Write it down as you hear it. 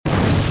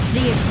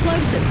the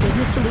Explosive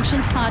Business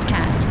Solutions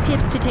Podcast.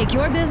 Tips to take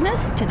your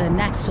business to the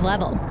next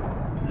level.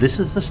 This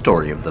is the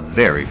story of the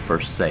very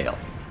first sale.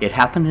 It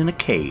happened in a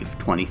cave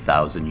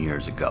 20,000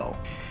 years ago.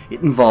 It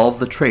involved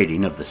the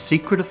trading of the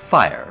secret of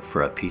fire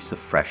for a piece of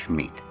fresh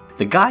meat.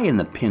 The guy in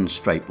the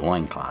pinstripe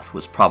loincloth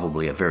was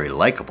probably a very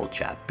likable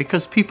chap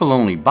because people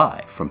only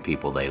buy from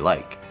people they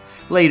like.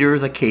 Later,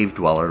 the cave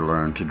dweller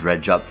learned to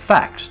dredge up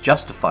facts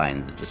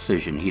justifying the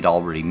decision he'd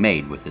already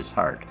made with his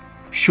heart.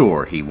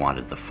 Sure, he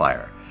wanted the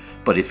fire,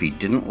 but if he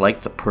didn't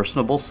like the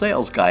personable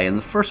sales guy in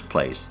the first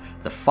place,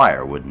 the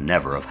fire would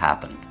never have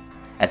happened.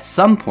 At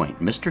some point,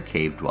 Mr.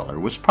 Cave Dweller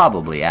was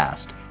probably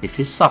asked if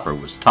his supper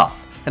was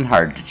tough and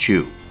hard to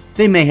chew.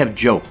 They may have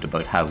joked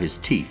about how his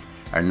teeth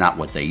are not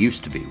what they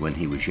used to be when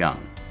he was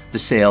young. The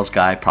sales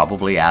guy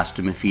probably asked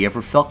him if he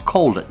ever felt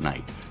cold at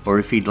night or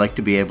if he'd like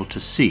to be able to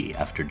see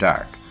after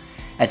dark.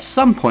 At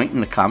some point in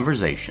the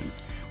conversation,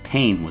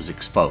 pain was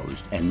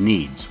exposed and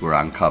needs were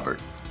uncovered.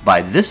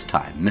 By this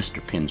time,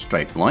 Mr.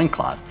 Pinstripe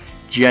Loincloth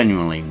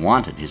genuinely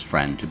wanted his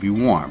friend to be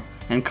warm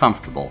and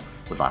comfortable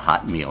with a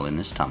hot meal in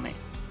his tummy.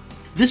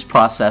 This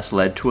process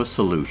led to a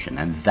solution,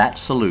 and that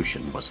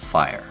solution was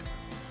fire.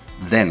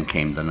 Then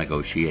came the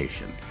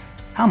negotiation.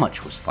 How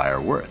much was fire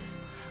worth?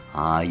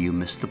 You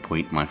missed the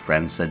point, my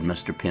friend, said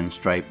Mr.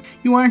 Pinstripe.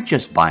 You aren't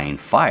just buying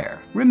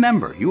fire.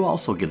 Remember, you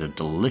also get a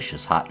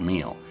delicious hot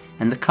meal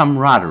and the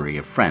camaraderie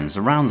of friends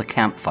around the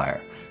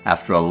campfire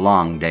after a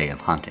long day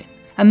of hunting.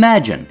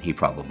 Imagine, he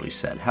probably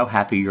said, how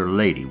happy your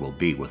lady will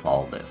be with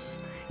all this.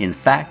 In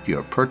fact,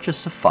 your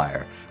purchase of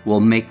fire will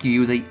make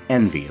you the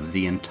envy of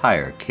the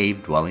entire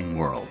cave-dwelling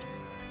world.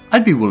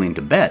 I'd be willing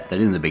to bet that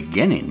in the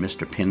beginning,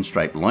 Mr.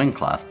 Pinstripe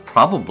Loincloth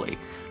probably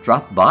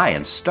dropped by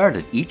and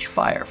started each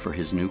fire for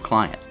his new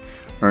client,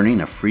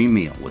 earning a free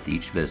meal with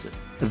each visit.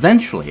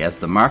 Eventually, as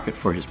the market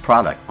for his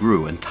product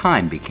grew and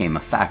time became a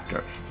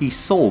factor, he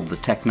sold the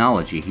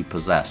technology he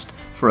possessed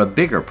for a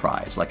bigger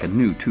prize, like a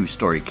new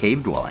 2-story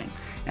cave dwelling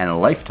and a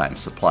lifetime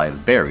supply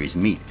of berries,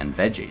 meat, and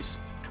veggies.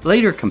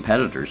 Later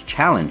competitors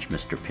challenged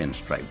Mr.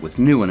 Pinstripe with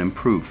new and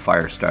improved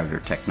fire starter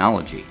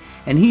technology,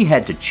 and he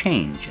had to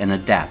change and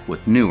adapt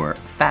with newer,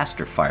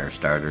 faster fire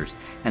starters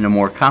and a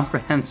more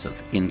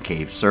comprehensive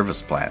in-cave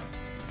service plan.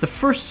 The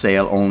first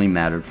sale only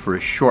mattered for a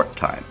short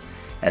time,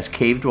 as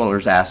cave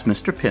dwellers asked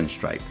Mr.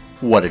 Pinstripe,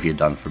 "What have you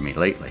done for me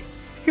lately?"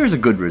 Here's a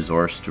good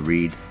resource to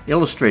read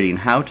illustrating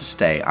how to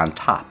stay on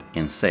top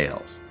in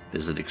sales.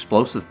 Visit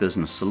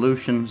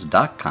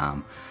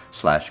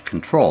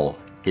explosivebusinesssolutions.com/control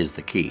is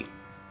the key.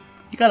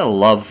 You gotta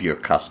love your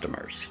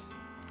customers.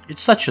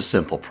 It's such a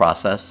simple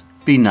process.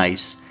 Be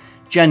nice,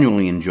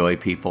 genuinely enjoy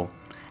people.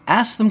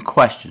 Ask them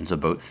questions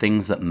about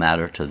things that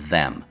matter to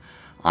them.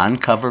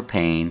 Uncover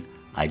pain,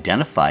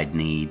 identify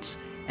needs,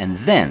 and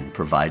then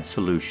provide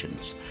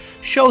solutions.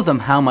 Show them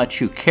how much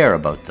you care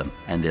about them,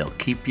 and they'll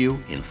keep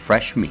you in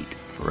fresh meat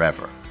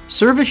forever.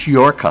 Service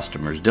your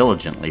customers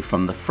diligently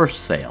from the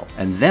first sale,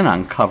 and then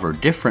uncover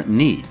different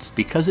needs,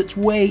 because it's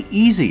way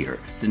easier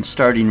than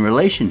starting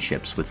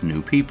relationships with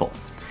new people.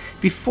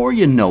 Before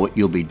you know it,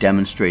 you'll be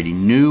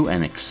demonstrating new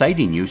and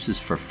exciting uses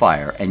for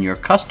fire, and your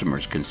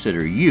customers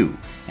consider you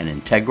an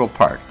integral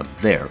part of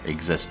their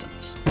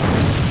existence.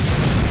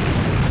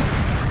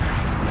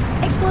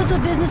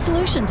 Explosive Business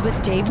Solutions with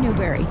Dave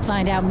Newberry.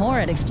 Find out more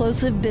at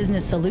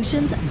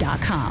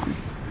explosivebusinesssolutions.com.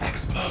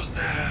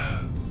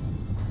 Explosive.